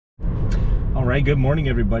right, good morning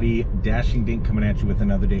everybody. Dashing Dink coming at you with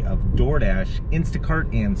another day of DoorDash,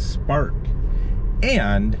 Instacart, and Spark.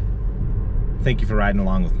 And thank you for riding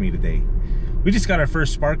along with me today. We just got our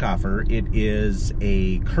first Spark offer. It is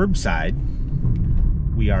a curbside.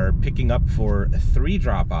 We are picking up for 3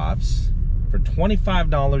 drop-offs for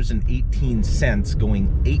 $25.18 going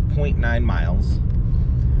 8.9 miles.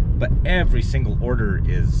 But every single order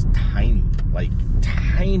is tiny, like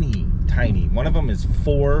tiny. One of them is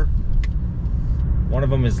 4, one of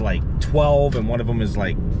them is like 12, and one of them is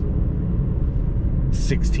like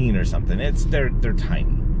 16 or something. They're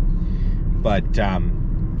tiny. But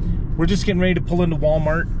we're just getting ready to pull into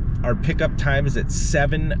Walmart. Our pickup time is at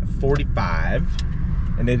 7:45,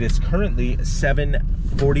 and it is currently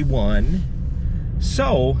 7:41.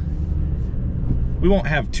 So we won't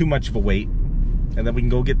have too much of a wait, and then we can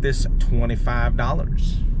go get this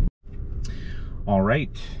 $25. All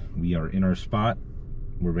right, we are in our spot.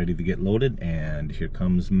 We're ready to get loaded, and here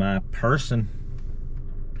comes my person.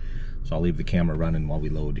 So I'll leave the camera running while we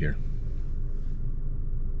load here.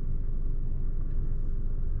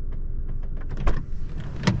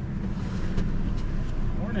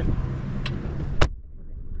 Morning.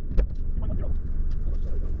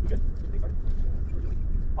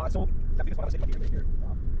 So I think it's what I was saying here.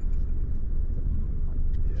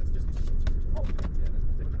 Yeah, it's just I'll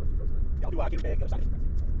do get a bag, other side.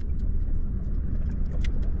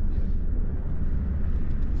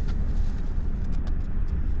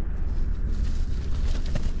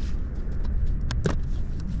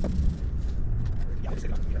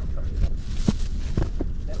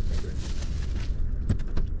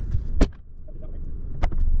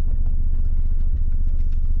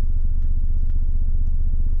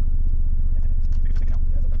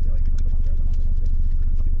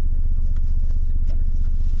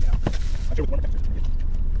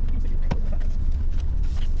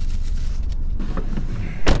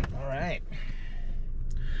 All right,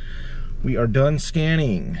 we are done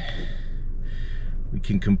scanning. We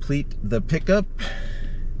can complete the pickup,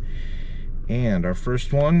 and our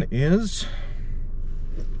first one is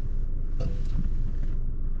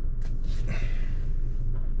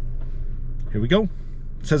here we go.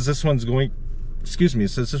 It says this one's going, excuse me, it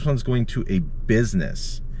says this one's going to a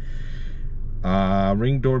business.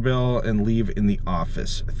 Ring doorbell and leave in the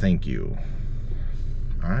office. Thank you.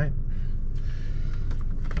 All right.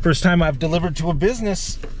 First time I've delivered to a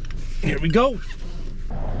business. Here we go.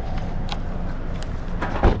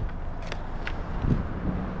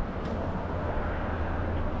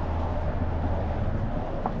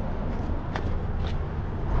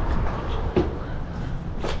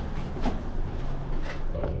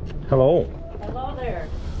 Hello. Hello there.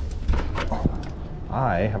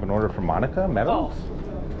 I have an order from Monica Meadows.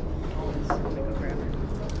 Oh.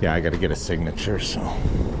 Yeah, I got to get a signature, so.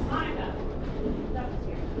 Monica.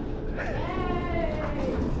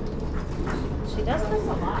 Hey. She does this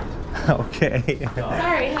a lot. Okay.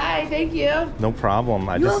 Sorry, hi, thank you. No problem.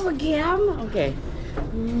 You have a gam? Okay.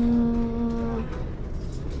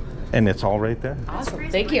 And it's all right there. Awesome,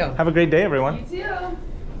 thank you. Have a great day, everyone. You too.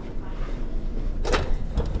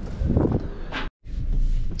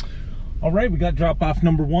 All right, we got drop off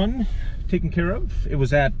number 1 taken care of. It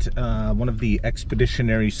was at one of the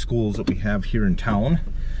expeditionary schools that we have here in town.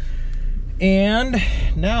 And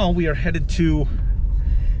now we are headed to,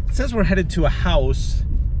 it says we're headed to a house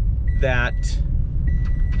that,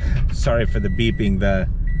 sorry for the beeping,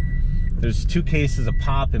 there's 2 cases of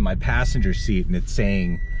pop in my passenger seat, and it's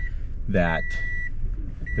saying that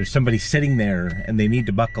there's somebody sitting there and they need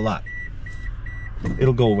to buckle up.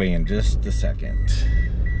 It'll go away in just a second.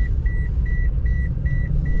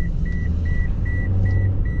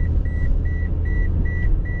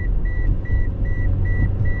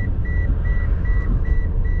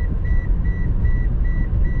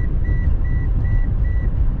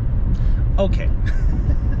 Okay.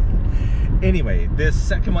 Anyway, this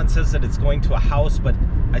second one says that it's going to a house, but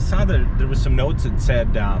I saw that there was some notes that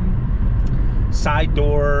said side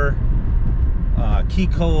door, key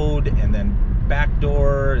code, and then back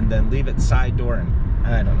door, and then leave it side door, and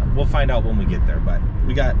I don't know. We'll find out when we get there, but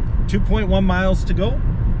we got 2.1 miles to go.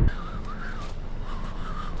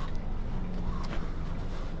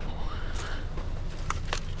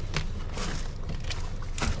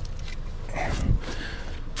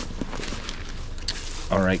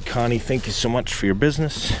 All right, Connie, thank you so much for your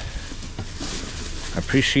business. I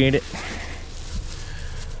appreciate it.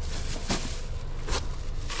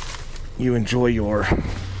 You enjoy your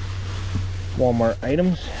Walmart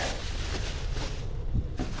items.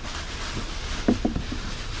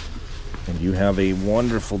 And you have a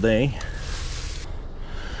wonderful day.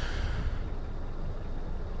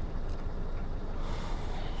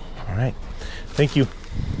 All right, thank you.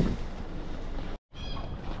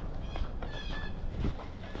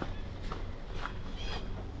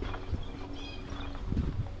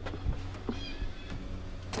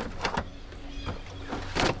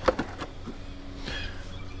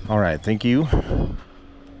 All right, thank you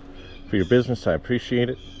for your business. I appreciate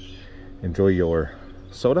it. Enjoy your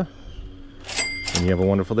soda, and you have a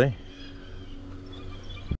wonderful day.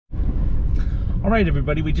 All right,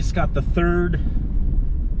 everybody, we just got the third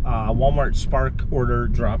Walmart Spark order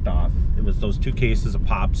dropped off. It was those 2 cases of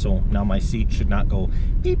pop, so now my seat should not go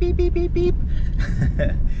beep, beep, beep, beep, beep.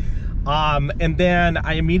 And then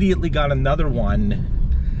I immediately got another one.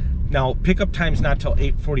 Now, pickup time's not till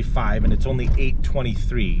 8:45, and it's only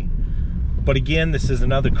 8:23. But again, this is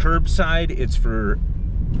another curbside. It's for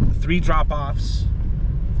 3 drop-offs.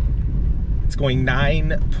 It's going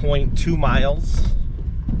 9.2 miles.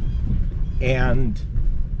 And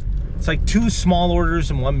it's like 2 small orders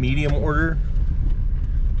and 1 medium order.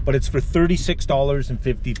 But it's for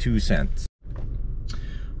 $36.52.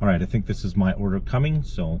 All right, I think this is my order coming,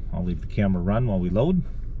 so I'll leave the camera run while we load.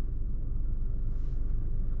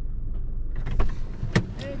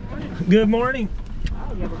 Good morning.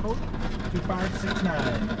 Oh, you have a code?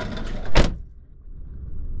 2569.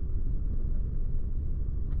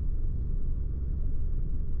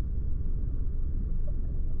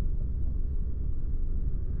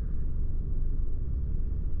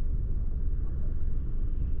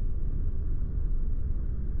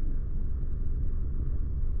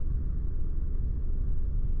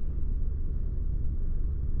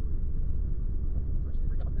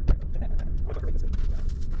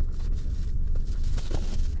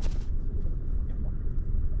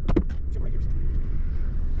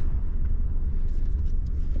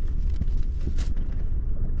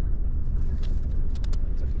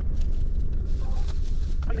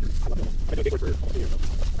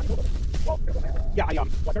 Yeah, I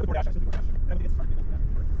started the doordash.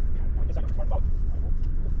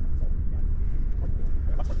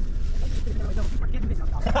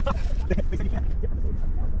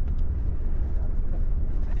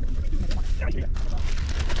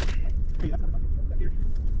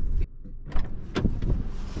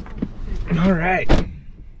 All right.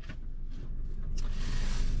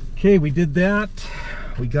 Okay, we did that.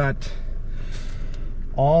 We got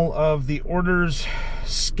all of the orders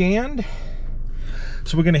scanned.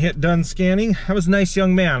 So we're gonna hit done scanning. That was a nice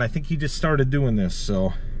young man. I think he just started doing this,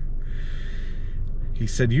 so he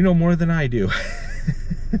said, "You know more than I do."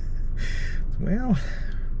 Well,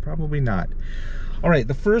 probably not. All right,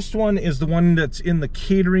 the first one is the one that's in the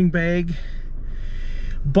catering bag,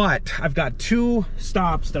 but I've got 2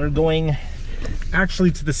 stops that are going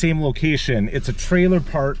actually to the same location. It's a trailer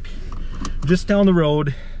park just down the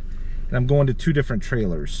road, and I'm going to 2 different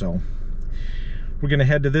trailers. So we're gonna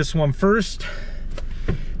head to this one first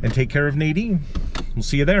and take care of Nadine. We'll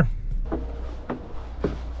see you there.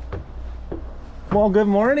 Well, good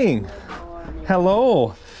morning.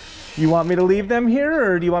 Hello. You want me to leave them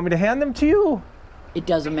here, or do you want me to hand them to you? It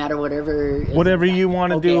doesn't matter, whatever you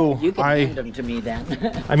want to do. You can hand them to me then.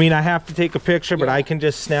 I mean, I have to take a picture, but I can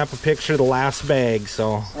just snap a picture of the last bag,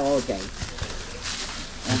 so. Okay.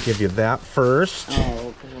 I'll give you that first.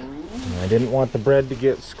 Okay. I didn't want the bread to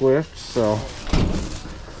get squished, so.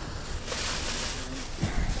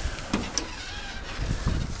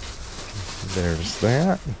 There's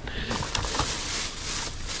that.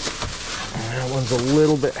 That one's a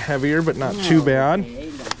little bit heavier, but not too bad.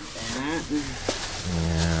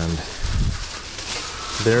 And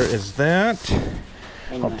there is that.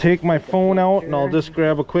 I'll take my phone out and I'll just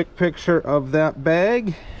grab a quick picture of that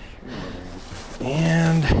bag.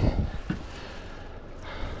 And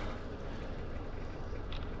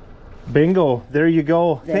bingo, there you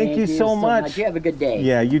go. Thank you so much. You have a good day.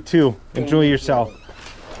 Yeah, you too. Enjoy yourself.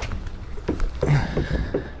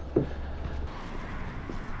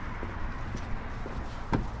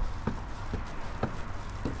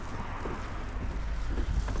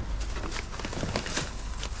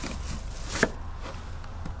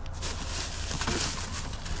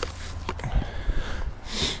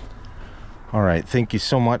 All right, thank you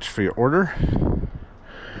so much for your order.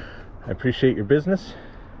 I appreciate your business,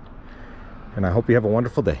 and I hope you have a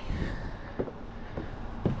wonderful day.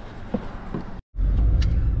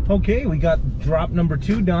 Okay, we got drop number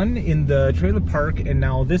 2 done in the trailer park, and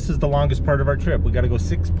now this is the longest part of our trip. We got to go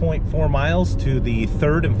 6.4 miles to the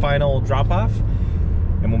 3rd and final drop off,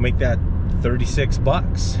 and we'll make that 36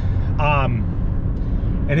 bucks. And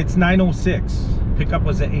it's 9:06. Pickup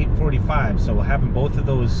was at 8:45, so having both of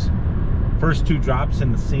those first 2 drops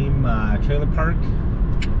in the same trailer park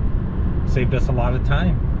saved us a lot of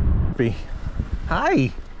time.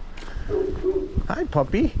 Hi. Hi,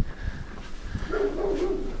 puppy.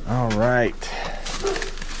 All right.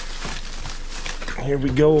 Here we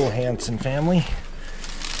go, Hanson family.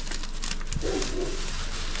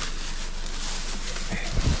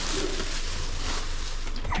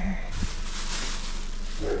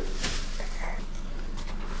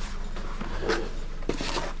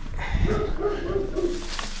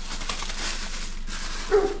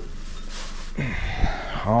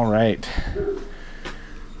 All right.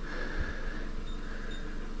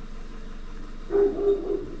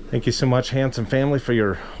 Thank you so much, Hanson family, for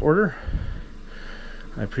your order.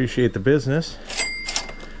 I appreciate the business,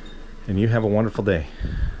 and you have a wonderful day.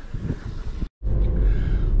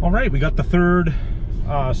 All right, we got the third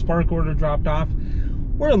Spark order dropped off.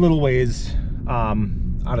 We're a little ways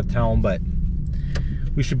out of town, but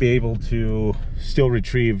we should be able to still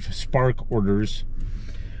retrieve Spark orders.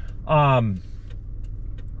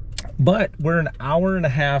 But we're an hour and a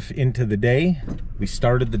half into the day. We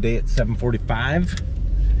started the day at 7:45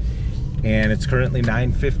 and it's currently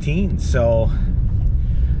 9:15. So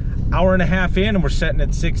hour and a half in and we're sitting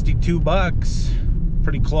at 62 bucks.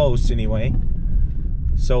 Pretty close anyway.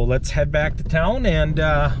 So let's head back to town and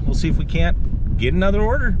we'll see if we can't get another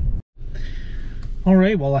order. All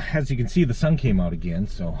right, well, as you can see, the sun came out again,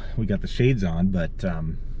 so we got the shades on, but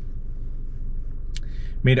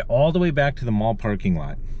made it all the way back to the mall parking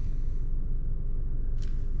lot.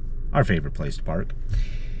 Our favorite place to park.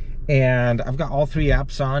 And I've got all three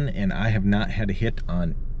apps on and I have not had a hit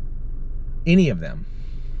on any of them.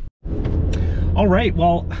 All right,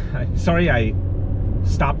 well, sorry I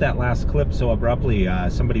stopped that last clip so abruptly.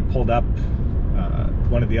 Somebody pulled up,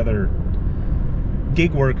 one of the other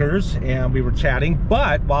gig workers, and we were chatting,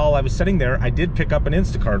 but while I was sitting there, I did pick up an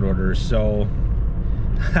Instacart order, so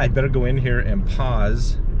I better go in here and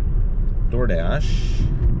pause DoorDash.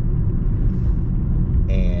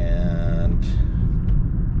 And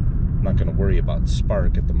I'm not going to worry about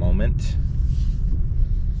Spark at the moment.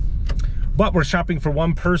 But we're shopping for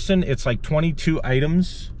one person. It's like 22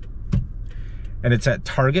 items. And it's at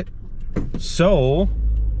Target. So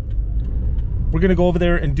we're going to go over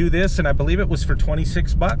there and do this. And I believe it was for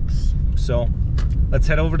 26 bucks. So let's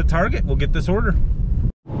head over to Target. We'll get this order.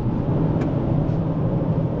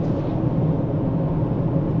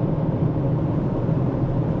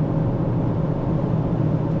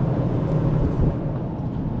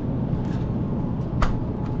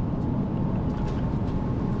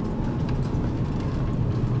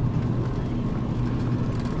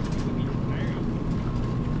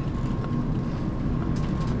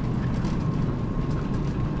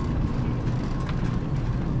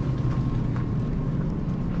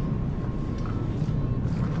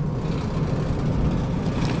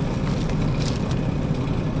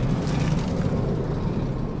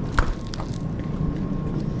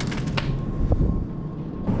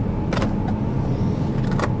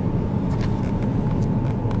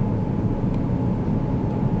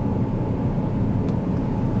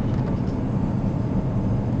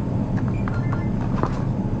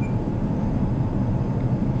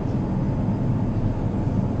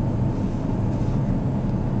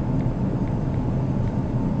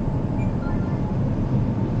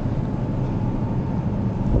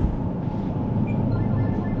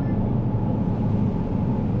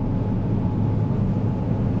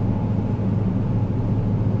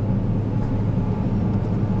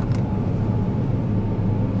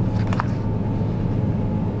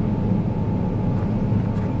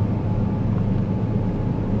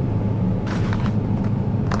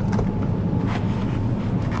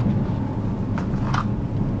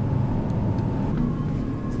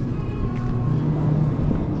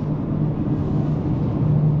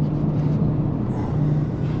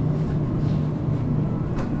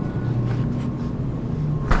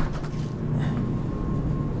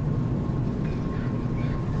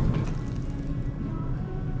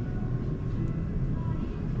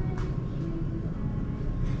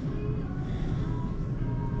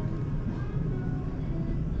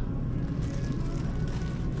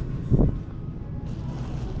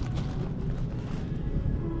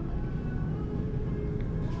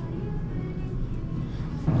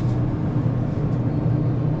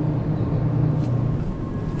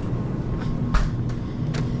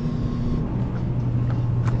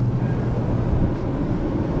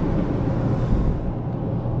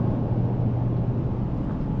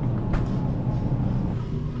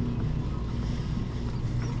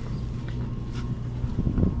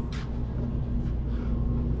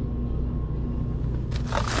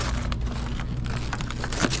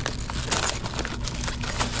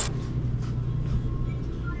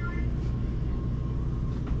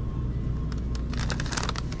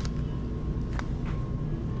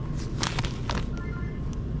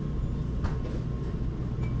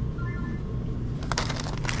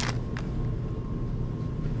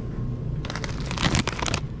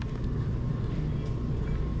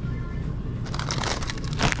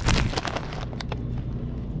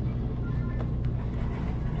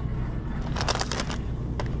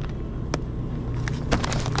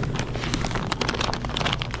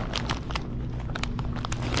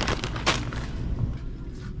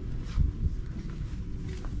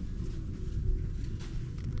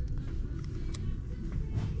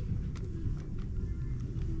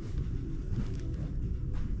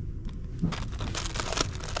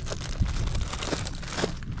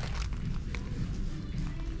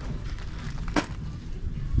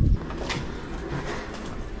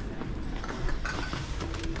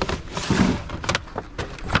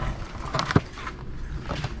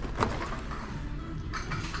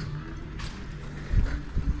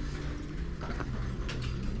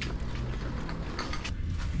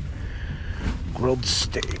 grilled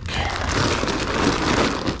steak.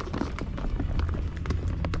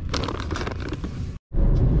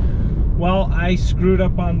 Well, I screwed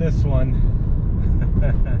up on this one.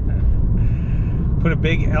 Put a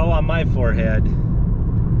big L on my forehead.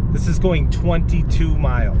 This is going 22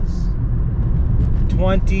 miles.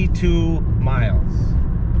 22 miles.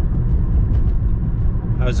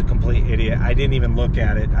 I was a complete idiot. I didn't even look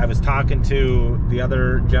at it. I was talking to the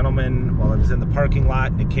other gentleman while I was in the parking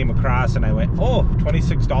lot, and it came across, and I went, oh,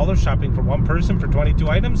 $26 shopping for one person for 22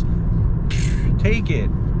 items? Take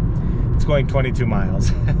it. It's going 22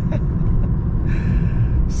 miles.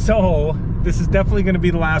 So, this is definitely going to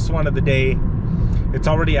be the last one of the day. It's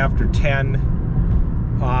already after 10.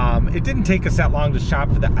 It didn't take us that long to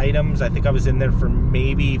shop for the items. I think I was in there for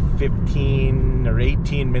maybe 15 or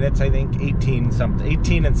 18 minutes, I think. 18 something,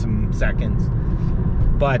 18 and some seconds.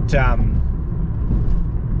 But,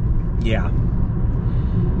 yeah.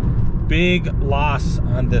 Big loss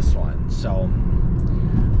on this one. So,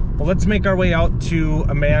 well, let's make our way out to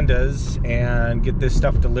Amanda's and get this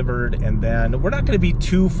stuff delivered. And then we're not going to be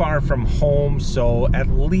too far from home. So, at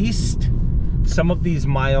least some of these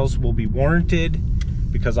miles will be warranted,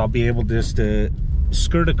 because I'll be able just to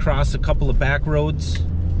skirt across a couple of back roads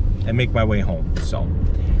and make my way home. So,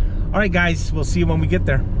 all right, guys, we'll see you when we get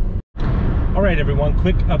there. All right, everyone,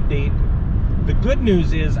 quick update. The good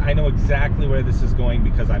news is I know exactly where this is going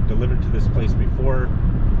because I've delivered to this place before.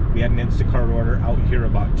 We had an Instacart order out here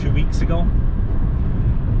about 2 weeks ago.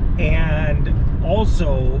 And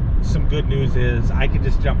also, some good news is I could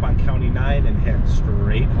just jump on County 9 and head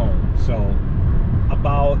straight home. So,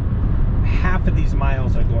 about half of these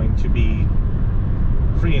miles are going to be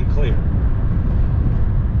free and clear.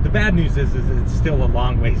 The bad news is it's still a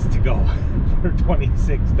long ways to go for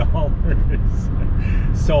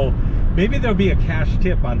 $26. So maybe there'll be a cash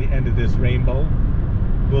tip on the end of this rainbow.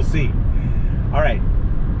 We'll see. All right,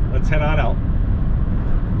 let's head on out.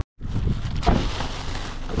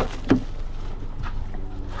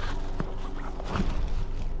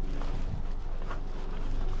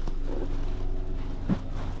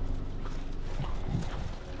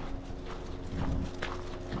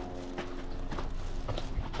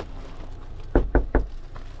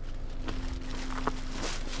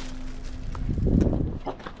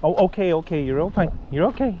 Oh, okay, okay, you're all fine. You're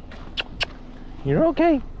okay. You're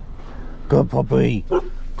okay. Good puppy.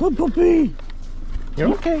 Good puppy. You're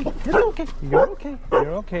okay. It's okay. You're okay.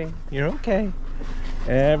 You're okay. You're okay.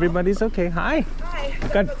 Everybody's okay. Hi. Hi.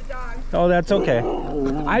 Good. The dog. Oh, that's okay.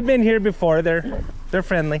 I've been here before. They're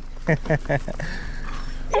friendly. Yeah,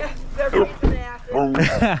 they're beating the ass.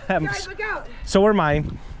 Guys, look out. So are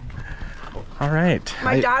mine. All right.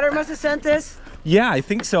 My daughter must have sent this. Yeah, I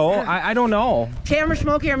think so. I don't know. Tamara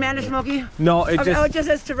Smokey or Amanda Smokey? No, it just... Oh, it just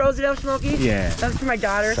says to Roosevelt Smokey? Yeah. That's for my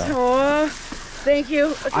daughter. So. Oh, thank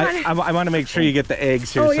you. I want to make sure you get the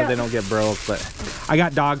eggs here so they don't get broke. But I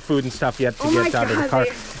got dog food and stuff yet to get out of the car.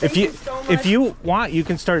 If you want, you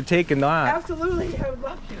can start taking that. Absolutely, I would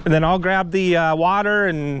love to. And then I'll grab the water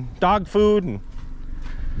and dog food. And...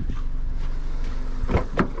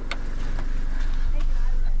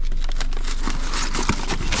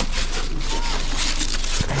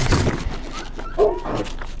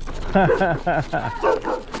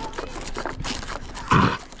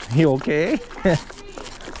 You okay?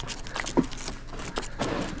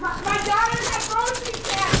 My daughter got grocery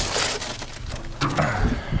back.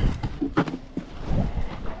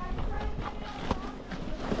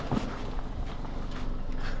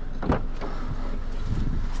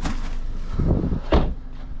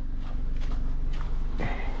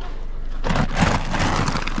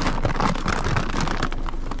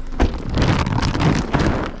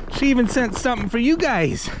 She even sent something for you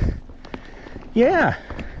guys. Yeah.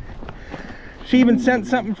 She even sent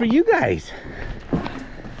something for you guys.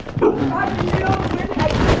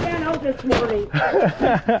 I ran out this morning.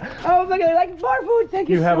 Oh, look at it, like more food. Thank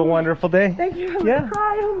you. You have a wonderful day. Thank you. I'm Yeah. gonna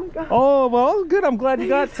cry. Oh my God. Oh, well, good. I'm glad you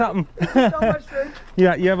got something. Thank you so much, friend.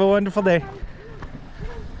 Yeah, you have a wonderful day.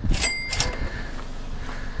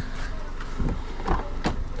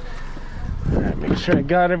 All right, make sure I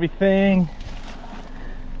got everything.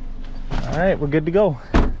 All right, we're good to go.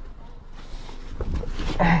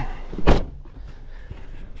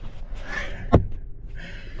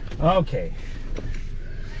 Okay,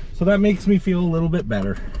 so that makes me feel a little bit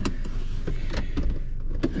better.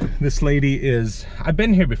 This lady is, I've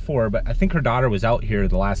been here before, but I think her daughter was out here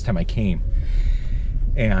the last time I came.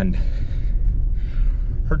 And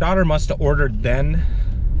her daughter must have ordered then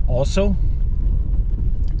also.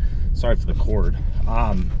 Sorry for the cord.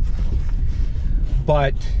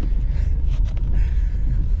 But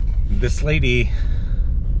this lady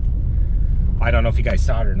I don't know if you guys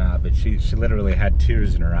saw it or not, but she literally had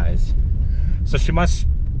tears in her eyes. So she must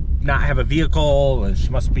not have a vehicle, and she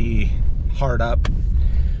must be hard up.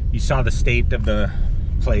 You saw the state of the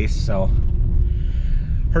place. So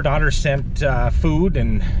her daughter sent food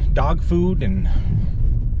and dog food, and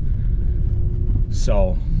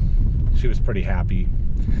so she was pretty happy.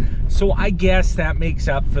 So I guess that makes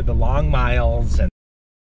up for the long miles and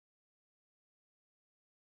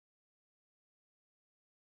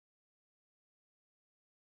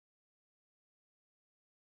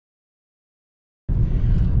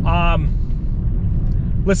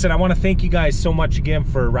listen, I want to thank you guys so much again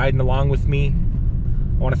for riding along with me.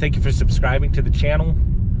 I want to thank you for subscribing to the channel,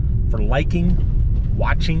 for liking,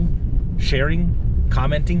 watching, sharing,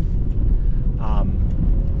 commenting.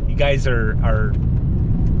 You guys are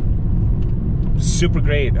super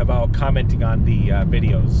great about commenting on the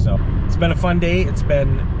videos. So it's been a fun day. It's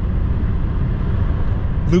been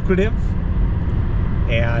lucrative.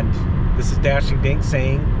 And this is Dashing Dink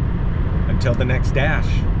saying, until the next dash.